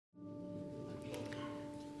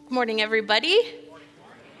Good morning, everybody.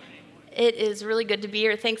 It is really good to be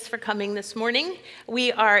here. Thanks for coming this morning.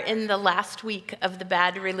 We are in the last week of the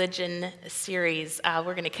Bad Religion series.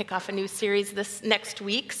 We're going to kick off a new series this next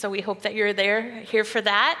week, so we hope that you're here for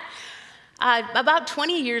that. About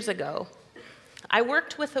 20 years ago, I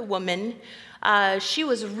worked with a woman. She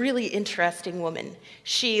was a really interesting woman.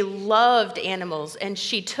 She loved animals, and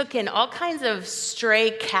she took in all kinds of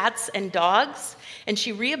stray cats and dogs, and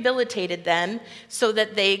she rehabilitated them so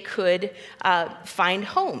that they could find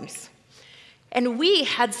homes. And we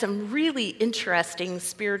had some really interesting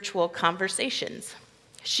spiritual conversations.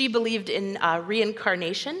 She believed in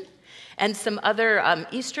reincarnation and some other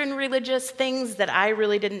Eastern religious things that I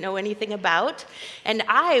really didn't know anything about. And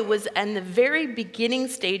I was in the very beginning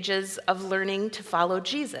stages of learning to follow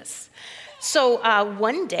Jesus. So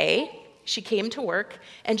one day, she came to work,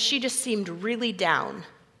 and she just seemed really down.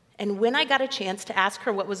 And when I got a chance to ask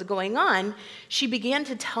her what was going on, she began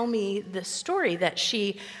to tell me the story that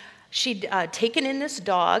she'd taken in this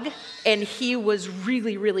dog, and he was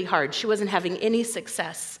really, really hard. She wasn't having any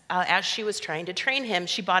success as she was trying to train him.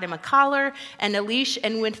 She bought him a collar and a leash,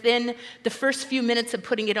 and within the first few minutes of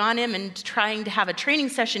putting it on him and trying to have a training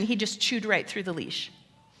session, he just chewed right through the leash.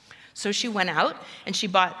 So she went out, and she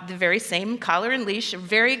bought the very same collar and leash, a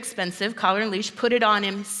very expensive collar and leash, put it on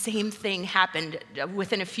him. Same thing happened.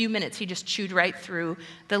 Within a few minutes, he just chewed right through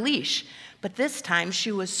the leash. But this time,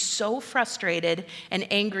 she was so frustrated and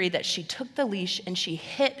angry that she took the leash and she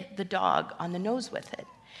hit the dog on the nose with it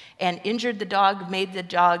and injured the dog, made the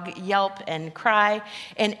dog yelp and cry.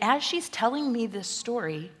 And as she's telling me this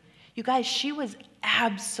story, you guys, she was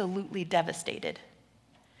absolutely devastated.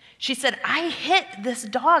 She said, I hit this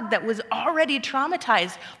dog that was already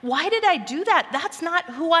traumatized. Why did I do that? That's not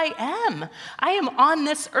who I am. I am on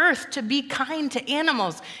this earth to be kind to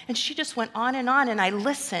animals. And she just went on, and I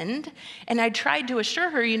listened, and I tried to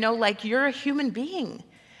assure her, like, you're a human being.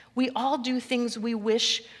 We all do things we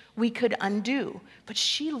wish we could undo. But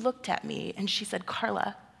she looked at me, and she said,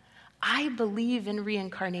 Carla, I believe in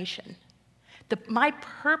reincarnation. My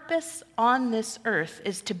purpose on this earth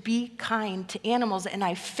is to be kind to animals, and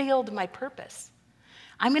I failed my purpose.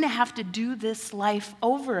 I'm going to have to do this life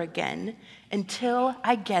over again until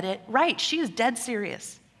I get it right. She is dead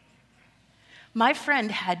serious. My friend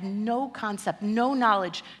had no concept, no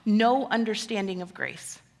knowledge, no understanding of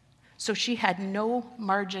grace. So she had no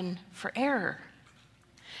margin for error.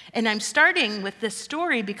 And I'm starting with this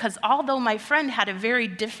story because although my friend had a very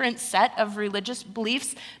different set of religious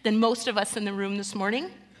beliefs than most of us in the room this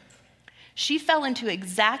morning, she fell into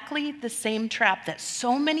exactly the same trap that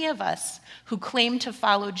so many of us who claim to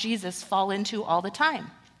follow Jesus fall into all the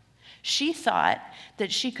time. She thought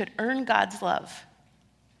that she could earn God's love.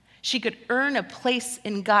 She could earn a place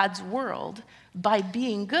in God's world by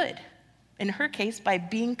being good. In her case, by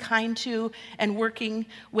being kind to and working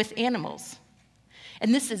with animals.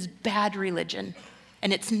 And this is bad religion.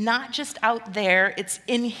 And it's not just out there, it's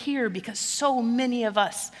in here because so many of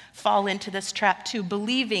us fall into this trap too,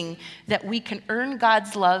 believing that we can earn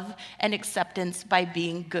God's love and acceptance by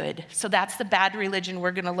being good. So that's the bad religion we're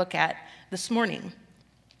going to look at this morning.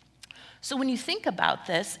 So when you think about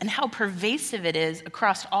this and how pervasive it is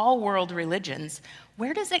across all world religions,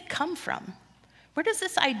 where does it come from? Where does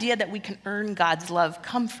this idea that we can earn God's love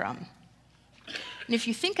come from? And if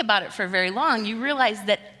you think about it for very long, you realize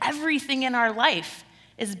that everything in our life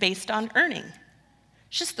is based on earning.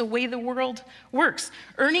 It's just the way the world works.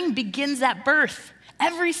 Earning begins at birth.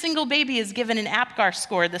 Every single baby is given an APGAR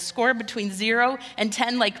score, the score between 0 and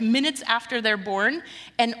 10, like minutes after they're born,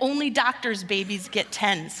 and only doctors' babies get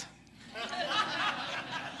 10s.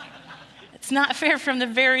 It's not fair from the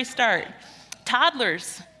very start.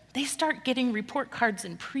 Toddlers, they start getting report cards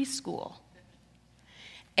in preschool.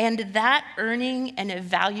 And that earning and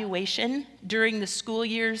evaluation during the school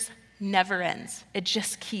years never ends. It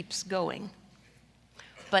just keeps going.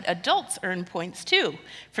 But adults earn points too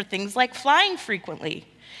for things like flying frequently.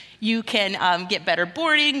 You can get better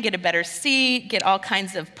boarding, get a better seat, get all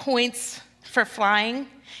kinds of points for flying.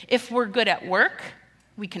 If we're good at work,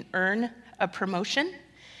 we can earn a promotion.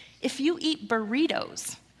 If you eat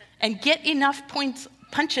burritos and get enough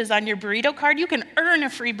punches on your burrito card, you can earn a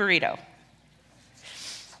free burrito.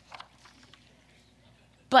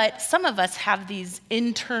 But some of us have these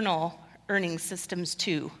internal earning systems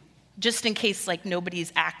too, just in case like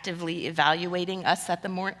nobody's actively evaluating us at the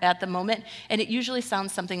moment. And it usually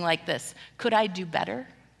sounds something like this. Could I do better?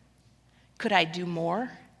 Could I do more?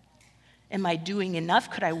 Am I doing enough?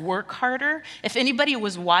 Could I work harder? If anybody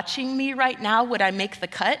was watching me right now, would I make the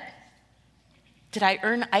cut? Did I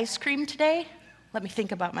earn ice cream today? Let me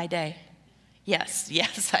think about my day. Yes,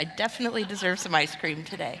 I definitely deserve some ice cream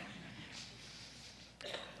today.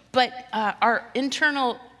 But our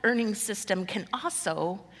internal earning system can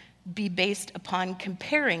also be based upon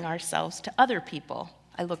comparing ourselves to other people.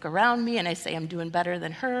 I look around me and I say, I'm doing better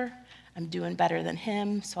than her, I'm doing better than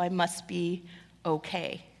him, so I must be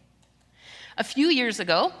okay. A few years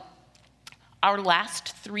ago, our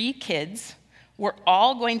last 3 kids were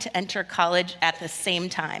all going to enter college at the same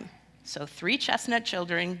time. So 3 Chestnut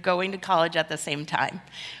children going to college at the same time.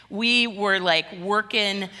 We were like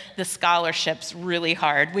working the scholarships really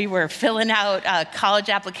hard. We were filling out college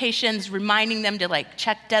applications, reminding them to like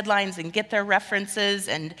check deadlines and get their references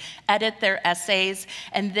and edit their essays.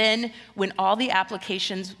 And then when all the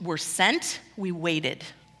applications were sent, we waited.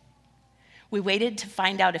 We waited to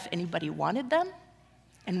find out if anybody wanted them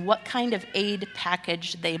and what kind of aid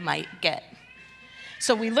package they might get.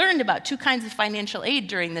 So we learned about 2 kinds of financial aid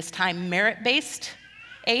during this time: merit-based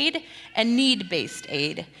aid and need-based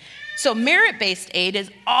aid. So merit-based aid is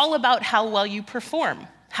all about how well you perform,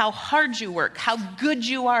 how hard you work, how good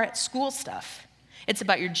you are at school stuff. It's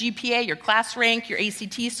about your GPA, your class rank, your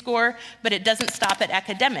ACT score, but it doesn't stop at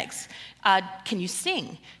academics. Can you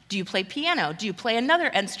sing? Do you play piano? Do you play another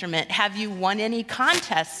instrument? Have you won any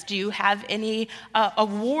contests? Do you have any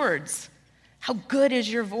awards? How good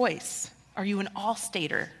is your voice? Are you an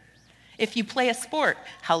all-stater? If you play a sport,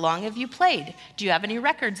 how long have you played? Do you have any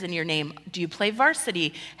records in your name? Do you play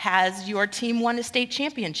varsity? Has your team won a state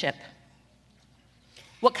championship?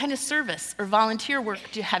 What kind of service or volunteer work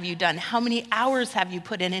have you done? How many hours have you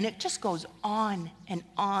put in? And it just goes on and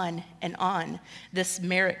on and on, this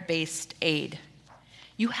merit-based aid.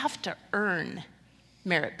 You have to earn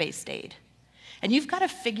merit-based aid. And you've got to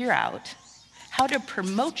figure out how to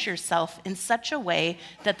promote yourself in such a way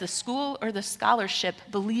that the school or the scholarship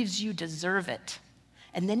believes you deserve it.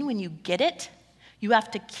 And then when you get it, you have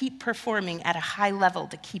to keep performing at a high level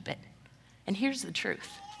to keep it. And here's the truth.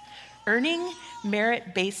 Earning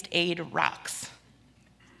merit-based aid rocks.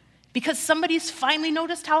 Because somebody's finally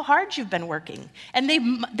noticed how hard you've been working. And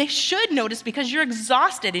they should notice because you're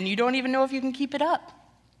exhausted and you don't even know if you can keep it up.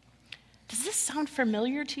 Does this sound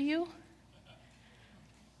familiar to you?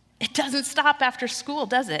 It doesn't stop after school,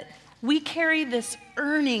 does it? We carry this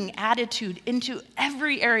earning attitude into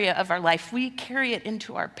every area of our life. We carry it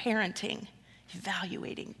into our parenting,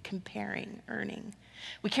 evaluating, comparing, earning.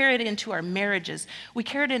 We carry it into our marriages. We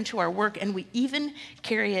carry it into our work, and we even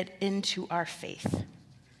carry it into our faith.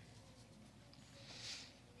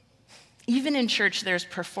 Even in church, there's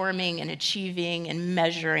performing and achieving and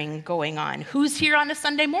measuring going on. Who's here on a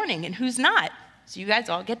Sunday morning and who's not? So you guys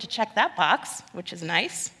all get to check that box, which is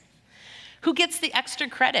nice. Who gets the extra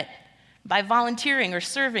credit by volunteering or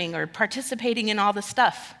serving or participating in all the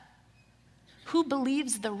stuff? Who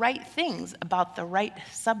believes the right things about the right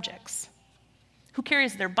subjects? Who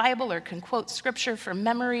carries their Bible or can quote scripture from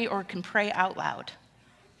memory or can pray out loud?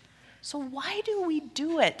 So why do we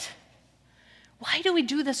do it? Why do we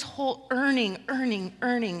do this whole earning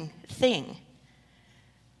thing?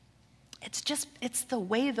 It's the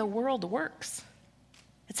way the world works.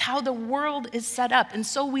 It's how the world is set up. And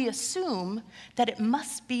so we assume that it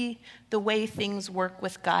must be the way things work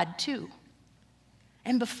with God too.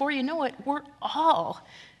 And before you know it, we're all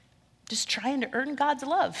just trying to earn God's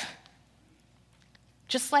love.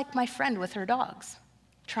 Just like my friend with her dogs,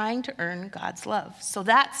 trying to earn God's love. So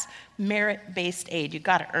that's merit-based aid. You've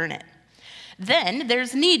got to earn it. Then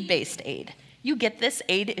there's need-based aid. You get this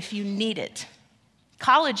aid if you need it.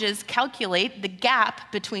 Colleges calculate the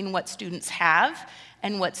gap between what students have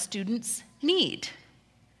and what students need.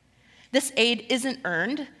 This aid isn't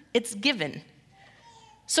earned, it's given.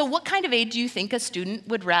 So what kind of aid do you think a student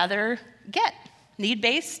would rather get?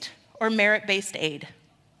 Need-based or merit-based aid?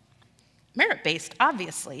 Merit-based,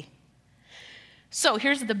 obviously. So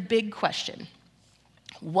here's the big question.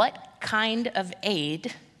 What kind of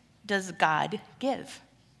aid does God give?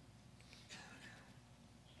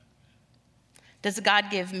 Does God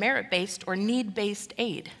give merit-based or need-based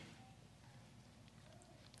aid?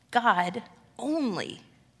 God only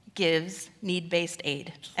gives need-based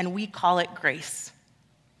aid, and we call it grace.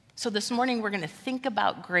 So this morning we're going to think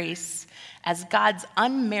about grace as God's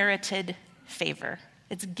unmerited favor.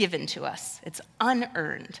 It's given to us. It's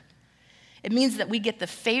unearned. It means that we get the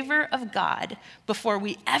favor of God before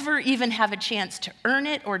we ever even have a chance to earn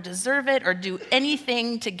it or deserve it or do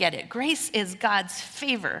anything to get it. Grace is God's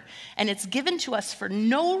favor, and it's given to us for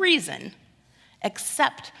no reason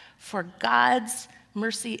except for God's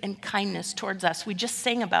mercy and kindness towards us. We just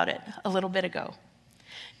sang about it a little bit ago.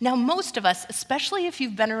 Now, most of us, especially if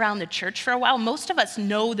you've been around the church for a while, most of us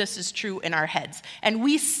know this is true in our heads. And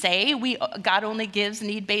we say God only gives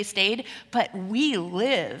need-based aid, but we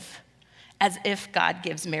live as if God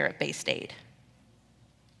gives merit-based aid.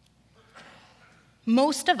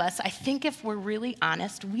 Most of us, I think if we're really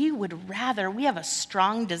honest, we have a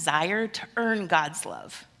strong desire to earn God's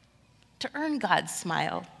love, to earn God's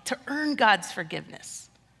smile, to earn God's forgiveness.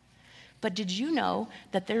 But did you know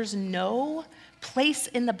that there's no place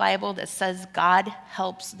in the Bible that says God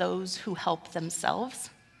helps those who help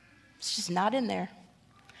themselves? It's just not in there.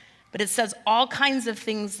 But it says all kinds of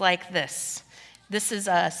things like this. This is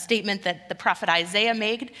a statement that the prophet Isaiah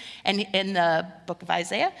made in the book of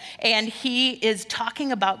Isaiah, and he is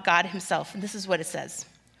talking about God himself, and this is what it says.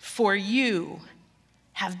 For you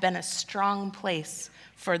have been a strong place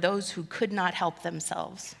for those who could not help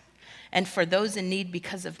themselves, and for those in need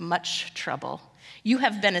because of much trouble. You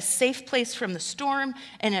have been a safe place from the storm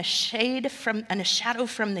and a shadow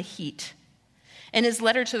from the heat. In his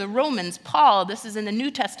letter to the Romans, Paul, this is in the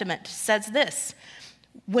New Testament, says this: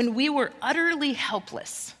 when we were utterly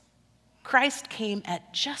helpless, Christ came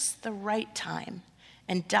at just the right time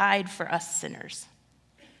and died for us sinners.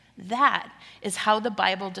 That is how the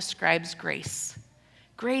Bible describes grace.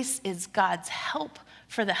 Grace is God's help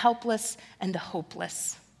for the helpless and the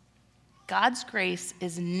hopeless. God's grace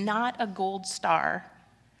is not a gold star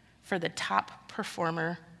for the top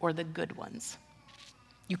performer or the good ones.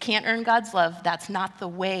 You can't earn God's love. That's not the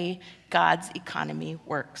way God's economy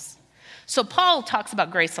works. So Paul talks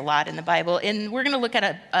about grace a lot in the Bible, and we're going to look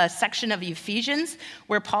at a section of Ephesians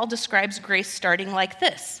where Paul describes grace starting like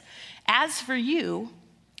this. As for you,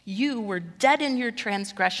 you were dead in your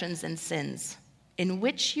transgressions and sins, in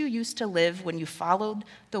which you used to live when you followed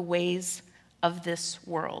the ways of this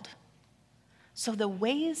world. So the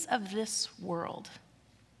ways of this world,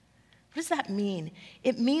 what does that mean?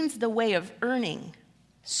 It means the way of earning,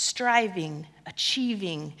 striving,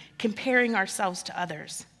 achieving, comparing ourselves to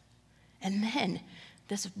others. And then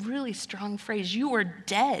this really strong phrase, you are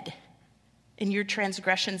dead in your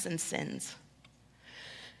transgressions and sins.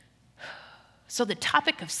 So the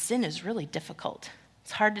topic of sin is really difficult.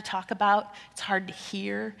 It's hard to talk about, it's hard to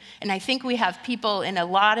hear. And I think we have people in a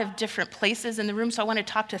lot of different places in the room, so I want to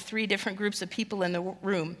talk to 3 different groups of people in the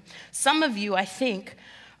room. Some of you, I think,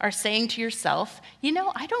 are saying to yourself,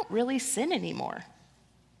 I don't really sin anymore.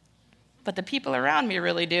 But the people around me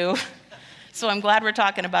really do. So I'm glad we're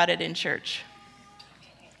talking about it in church.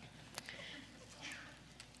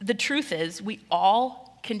 The truth is, we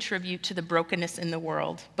all contribute to the brokenness in the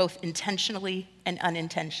world, both intentionally and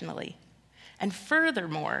unintentionally. And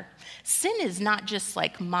furthermore, sin is not just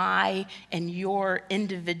like my and your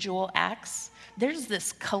individual acts. There's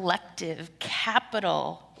this collective,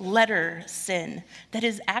 capital letter sin that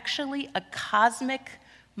is actually a cosmic,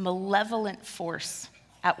 malevolent force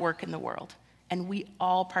at work in the world. And we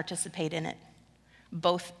all participate in it,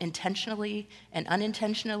 both intentionally and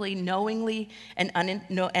unintentionally, knowingly and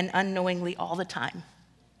unknowingly all the time.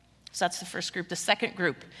 So that's the first group. The second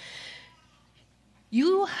group,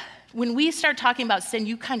 when we start talking about sin,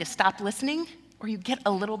 you kind of stop listening or you get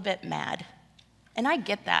a little bit mad. And I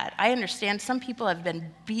get that. I understand some people have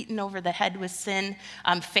been beaten over the head with sin.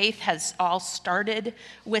 Faith has all started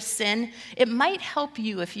with sin. It might help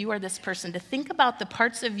you, if you are this person, to think about the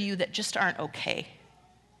parts of you that just aren't okay.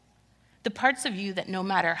 The parts of you that no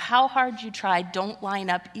matter how hard you try, don't line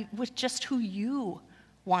up with just who you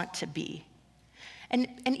want to be. And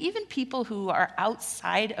even people who are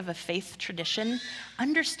outside of a faith tradition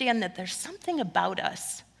understand that there's something about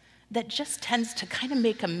us that just tends to kind of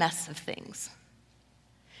make a mess of things.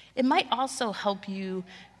 It might also help you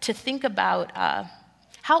to think about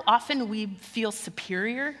how often we feel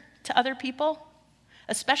superior to other people,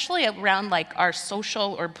 especially around like our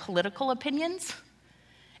social or political opinions,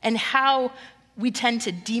 and how we tend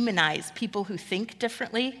to demonize people who think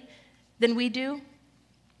differently than we do.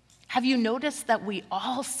 Have you noticed that we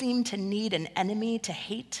all seem to need an enemy to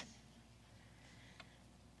hate?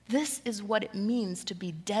 This is what it means to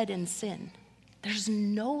be dead in sin. There's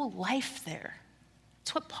no life there.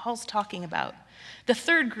 It's what Paul's talking about. The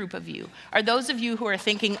third group of you are those of you who are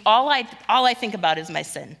thinking, all I think about is my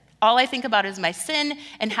sin. All I think about is my sin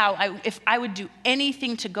and how if I would do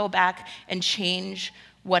anything to go back and change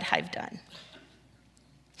what I've done.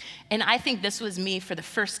 And I think this was me for the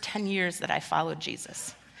first 10 years that I followed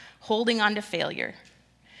Jesus. Holding on to failure,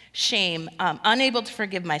 shame, unable to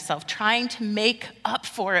forgive myself, trying to make up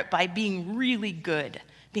for it by being really good,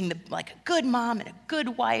 being like a good mom and a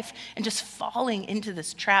good wife, and just falling into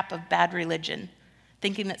this trap of bad religion,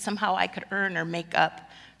 thinking that somehow I could earn or make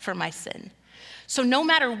up for my sin. So no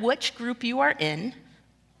matter which group you are in,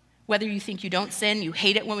 Whether you think you don't sin, you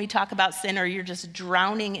hate it when we talk about sin, or you're just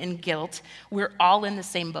drowning in guilt, we're all in the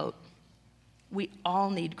same boat. We all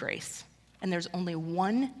need grace. And there's only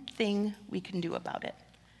one thing we can do about it.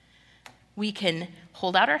 We can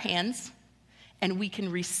hold out our hands and we can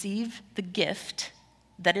receive the gift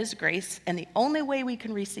that is grace. And the only way we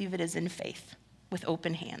can receive it is in faith, with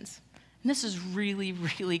open hands. And this is really,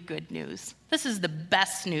 really good news. This is the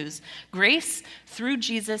best news. Grace through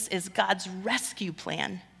Jesus is God's rescue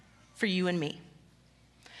plan for you and me.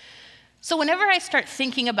 So whenever I start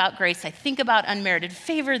thinking about grace, I think about unmerited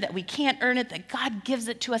favor, that we can't earn it, that God gives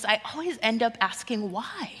it to us. I always end up asking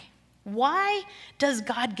why. Why does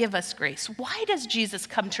God give us grace? Why does Jesus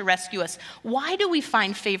come to rescue us? Why do we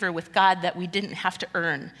find favor with God that we didn't have to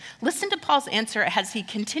earn? Listen to Paul's answer as he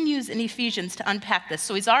continues in Ephesians to unpack this.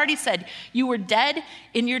 So he's already said, you were dead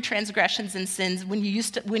in your transgressions and sins when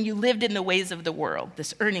you lived in the ways of the world,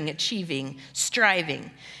 this earning, achieving, striving.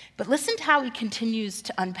 But listen to how he continues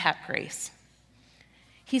to unpack grace.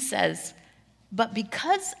 He says, but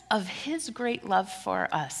because of his great love for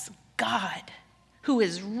us, God, who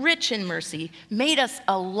is rich in mercy, made us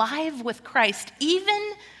alive with Christ, even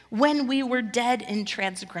when we were dead in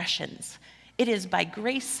transgressions. It is by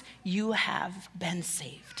grace you have been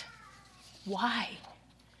saved. Why?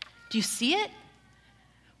 Do you see it?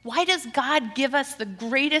 Why does God give us the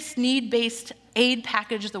greatest need-based aid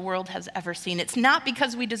package the world has ever seen? It's not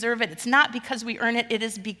because we deserve it. It's not because we earn it. It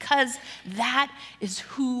is because that is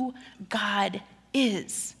who God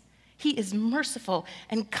is. He is merciful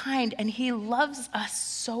and kind, and he loves us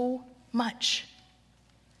so much.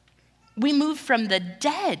 We move from the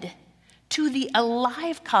dead to the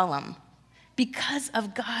alive column because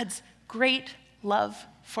of God's great love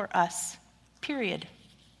for us, period.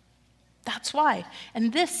 That's why.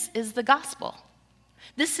 And this is the gospel.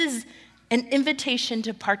 This is an invitation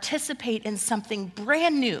to participate in something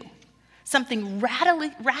brand new, something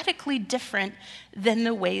radically different than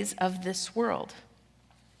the ways of this world.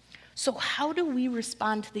 So how do we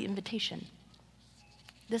respond to the invitation?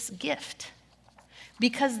 This gift.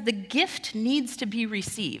 Because the gift needs to be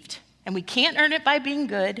received, and we can't earn it by being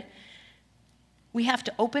good. We have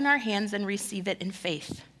to open our hands and receive it in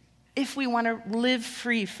faith if we want to live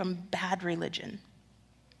free from bad religion.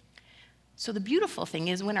 So the beautiful thing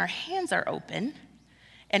is when our hands are open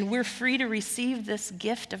and we're free to receive this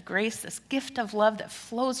gift of grace, this gift of love that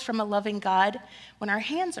flows from a loving God, when our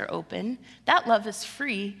hands are open, that love is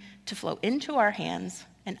free to flow into our hands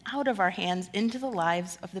and out of our hands into the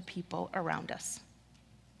lives of the people around us.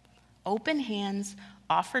 Open hands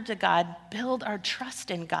offered to God build our trust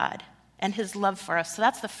in God and his love for us. So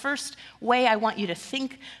that's the first way I want you to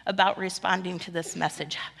think about responding to this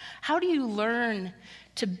message. How do you learn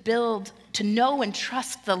to know and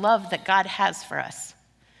trust the love that God has for us?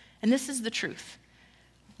 And this is the truth.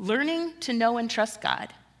 Learning to know and trust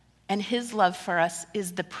God and his love for us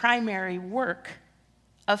is the primary work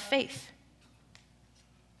of faith.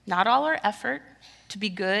 Not all our effort to be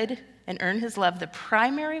good and earn his love. The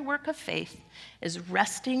primary work of faith is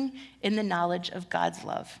resting in the knowledge of God's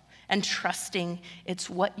love and trusting it's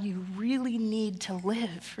what you really need to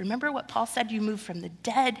live. Remember what Paul said? You move from the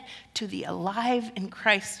dead to the alive in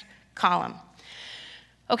Christ column.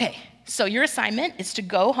 Okay, so your assignment is to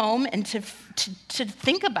go home and to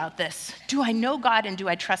think about this. Do I know God and do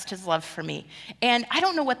I trust his love for me? And I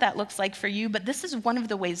don't know what that looks like for you, but this is one of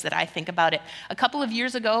the ways that I think about it. A couple of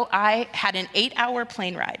years ago, I had an 8-hour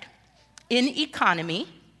plane ride in economy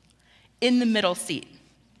in the middle seat.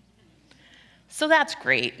 So that's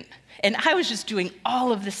great. And I was just doing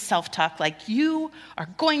all of this self-talk like, you are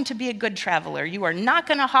going to be a good traveler. You are not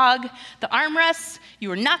going to hog the armrests.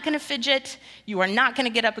 You are not going to fidget. You are not going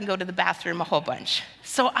to get up and go to the bathroom a whole bunch.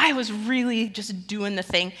 So I was really just doing the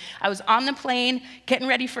thing. I was on the plane, getting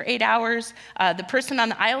ready for 8 hours. The person on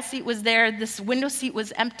the aisle seat was there. This window seat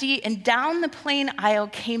was empty. And down the plane aisle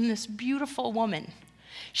came this beautiful woman.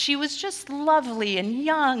 She was just lovely and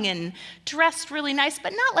young and dressed really nice,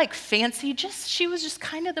 but not like fancy, she was just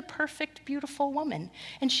kind of the perfect, beautiful woman.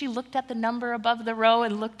 And she looked at the number above the row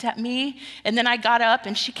and looked at me, and then I got up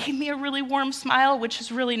and she gave me a really warm smile, which was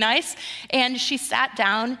really nice, and she sat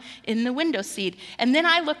down in the window seat. And then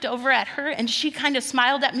I looked over at her and she kind of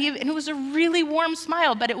smiled at me, and it was a really warm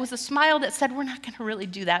smile, but it was a smile that said, we're not gonna really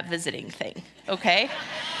do that visiting thing, okay?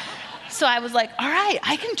 So I was like, all right,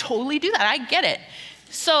 I can totally do that, I get it.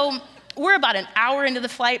 So we're about an hour into the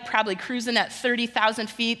flight, probably cruising at 30,000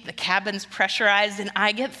 feet. The cabin's pressurized, and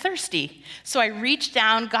I get thirsty. So I reached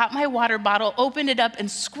down, got my water bottle, opened it up,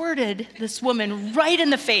 and squirted this woman right in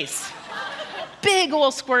the face. Big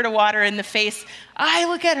old squirt of water in the face. I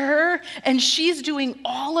look at her, and she's doing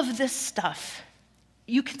all of this stuff.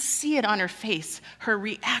 You can see it on her face, her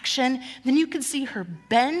reaction. Then you can see her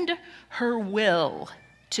bend her will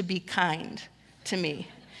to be kind to me.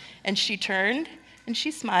 And she turned and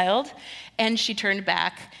she smiled and she turned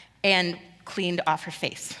back and cleaned off her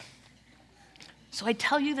face. So I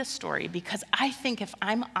tell you this story because I think if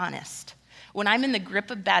I'm honest, when I'm in the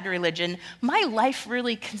grip of bad religion, my life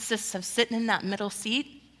really consists of sitting in that middle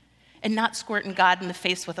seat and not squirting God in the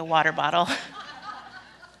face with a water bottle.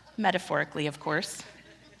 Metaphorically, of course.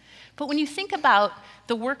 But when you think about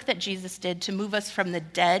the work that Jesus did to move us from the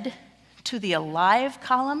dead to the alive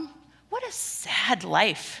column, what a sad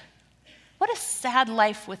life. What a sad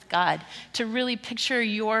life with God, to really picture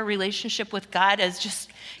your relationship with God as just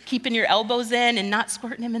keeping your elbows in and not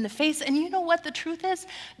squirting him in the face. And you know what the truth is?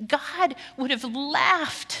 God would have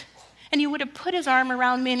laughed and he would have put his arm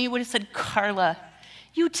around me and he would have said, Carla,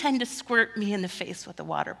 you tend to squirt me in the face with a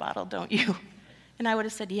water bottle, don't you? And I would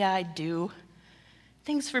have said, yeah, I do.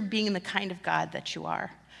 Thanks for being the kind of God that you are.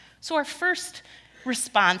 So our first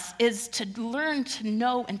response is to learn to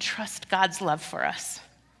know and trust God's love for us.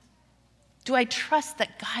 Do I trust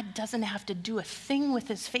that God doesn't have to do a thing with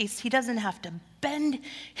his face? He doesn't have to bend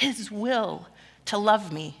his will to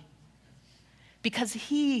love me. Because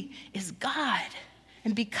he is God.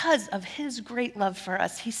 And because of his great love for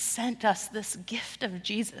us, he sent us this gift of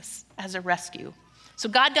Jesus as a rescue. So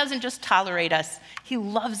God doesn't just tolerate us, he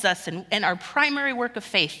loves us. And our primary work of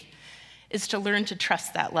faith is to learn to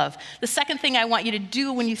trust that love. The second thing I want you to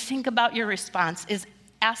do when you think about your response is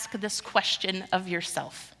ask this question of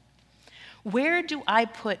yourself. Where do I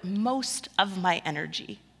put most of my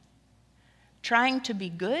energy? Trying to be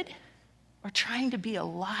good or trying to be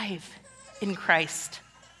alive in Christ?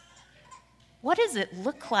 What does it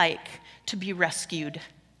look like to be rescued?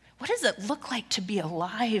 What does it look like to be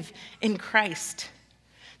alive in Christ?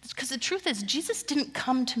 Because the truth is, Jesus didn't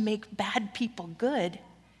come to make bad people good.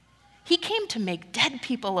 He came to make dead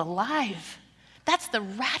people alive. That's the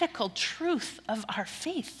radical truth of our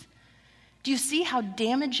faith. Do you see how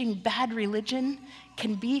damaging bad religion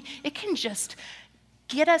can be? It can just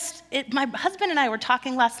get us. My husband and I were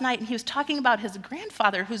talking last night, and he was talking about his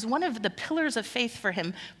grandfather, who's one of the pillars of faith for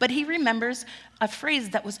him. But he remembers a phrase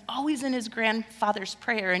that was always in his grandfather's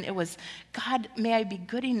prayer, and it was, God, may I be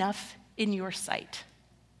good enough in your sight.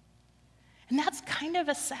 And that's kind of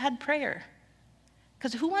a sad prayer,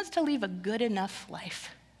 because who wants to live a good enough life?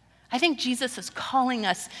 I think Jesus is calling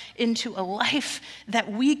us into a life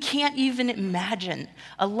that we can't even imagine,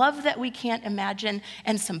 a love that we can't imagine,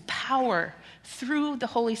 and some power through the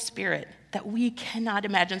Holy Spirit that we cannot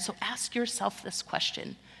imagine. So ask yourself this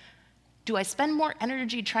question. Do I spend more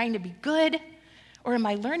energy trying to be good, or am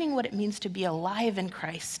I learning what it means to be alive in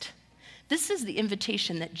Christ? This is the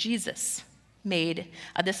invitation that Jesus made.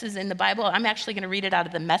 This is in the Bible. I'm actually going to read it out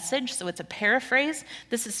of the Message, so it's a paraphrase.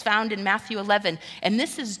 This is found in Matthew 11, and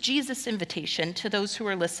this is Jesus' invitation to those who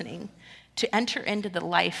are listening to enter into the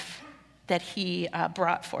life that he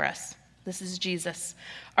brought for us. This is Jesus.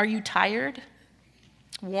 Are you tired,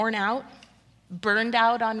 worn out, burned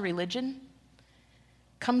out on religion?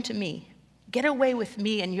 Come to me. Get away with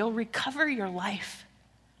me, and you'll recover your life.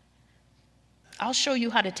 I'll show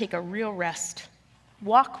you how to take a real rest.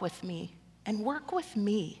 Walk with me. And work with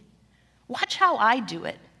me. Watch how I do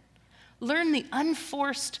it. Learn the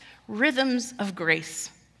unforced rhythms of grace.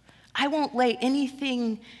 I won't lay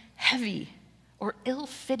anything heavy or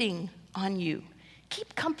ill-fitting on you.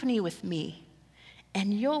 Keep company with me,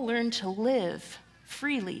 and you'll learn to live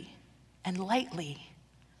freely and lightly.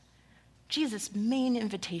 Jesus' main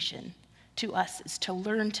invitation to us is to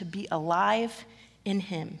learn to be alive in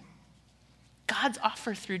him. God's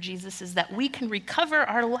offer through Jesus is that we can recover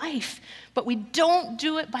our life, but we don't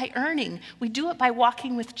do it by earning. We do it by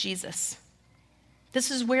walking with Jesus.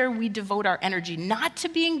 This is where we devote our energy, not to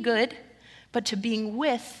being good, but to being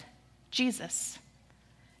with Jesus.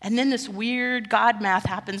 And then this weird God math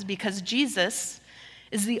happens because Jesus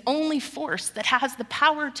is the only force that has the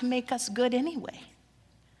power to make us good anyway.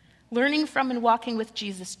 Learning from and walking with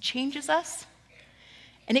Jesus changes us,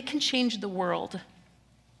 and it can change the world.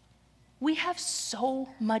 We have so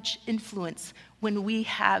much influence when we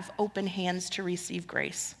have open hands to receive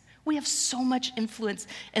grace. We have so much influence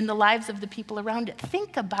in the lives of the people around it.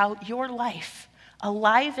 Think about your life,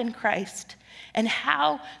 alive in Christ, and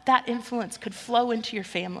how that influence could flow into your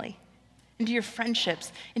family, into your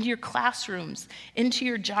friendships, into your classrooms, into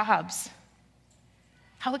your jobs,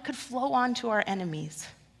 how it could flow on to our enemies.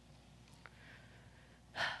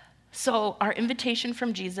 So our invitation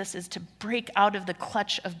from Jesus is to break out of the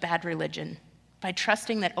clutch of bad religion by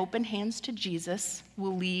trusting that open hands to Jesus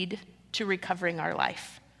will lead to recovering our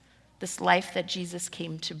life, this life that Jesus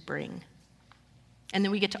came to bring. And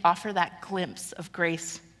then we get to offer that glimpse of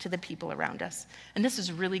grace to the people around us. And this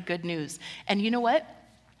is really good news. And you know what?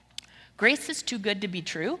 Grace is too good to be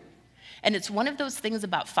true. And it's one of those things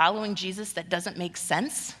about following Jesus that doesn't make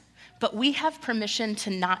sense, but we have permission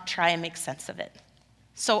to not try and make sense of it.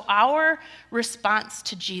 So our response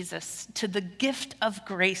to Jesus, to the gift of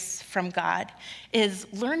grace from God, is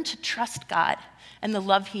learn to trust God and the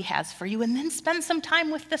love he has for you, and then spend some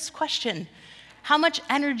time with this question. How much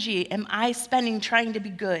energy am I spending trying to be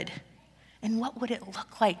good? And what would it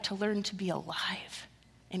look like to learn to be alive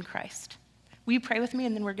in Christ? Will you pray with me,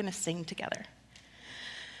 and then we're going to sing together?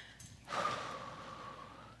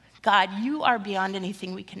 God, you are beyond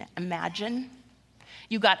anything we can imagine.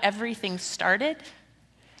 You got everything started.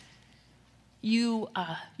 You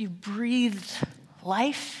breathed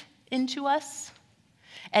life into us.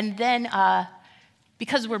 And then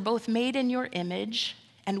because we're both made in your image,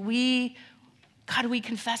 and we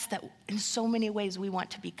confess that in so many ways we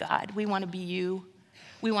want to be God. We want to be you.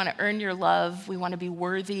 We want to earn your love. We want to be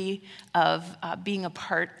worthy of being a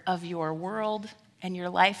part of your world and your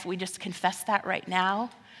life. We just confess that right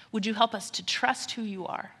now. Would you help us to trust who you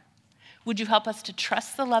are? Would you help us to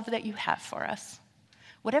trust the love that you have for us?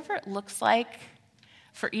 Whatever it looks like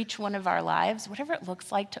for each one of our lives, whatever it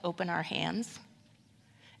looks like to open our hands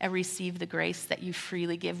and receive the grace that you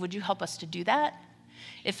freely give, would you help us to do that?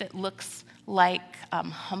 If it looks like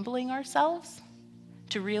humbling ourselves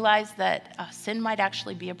to realize that sin might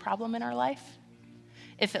actually be a problem in our life,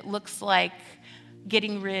 if it looks like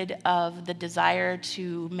getting rid of the desire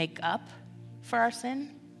to make up for our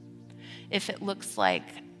sin, if it looks like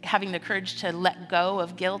having the courage to let go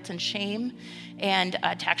of guilt and shame and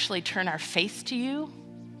to actually turn our face to you,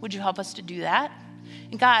 would you help us to do that?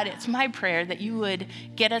 And God, it's my prayer that you would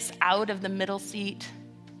get us out of the middle seat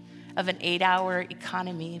of an 8-hour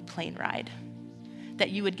economy plane ride, that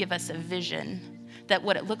you would give us a vision that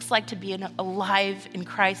what it looks like to be alive in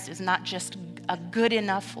Christ is not just a good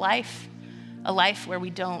enough life, a life where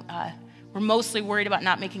we're mostly worried about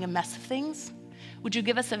not making a mess of things. Would you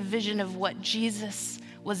give us a vision of what Jesus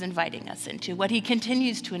was inviting us into, what he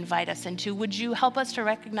continues to invite us into? Would you help us to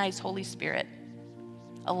recognize Holy Spirit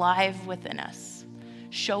alive within us,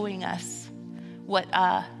 showing us what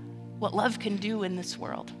love can do in this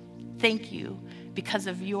world? Thank you. Because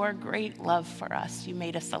of your great love for us, you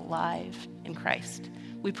made us alive in Christ.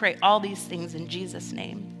 We pray all these things in Jesus'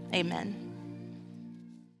 name. Amen.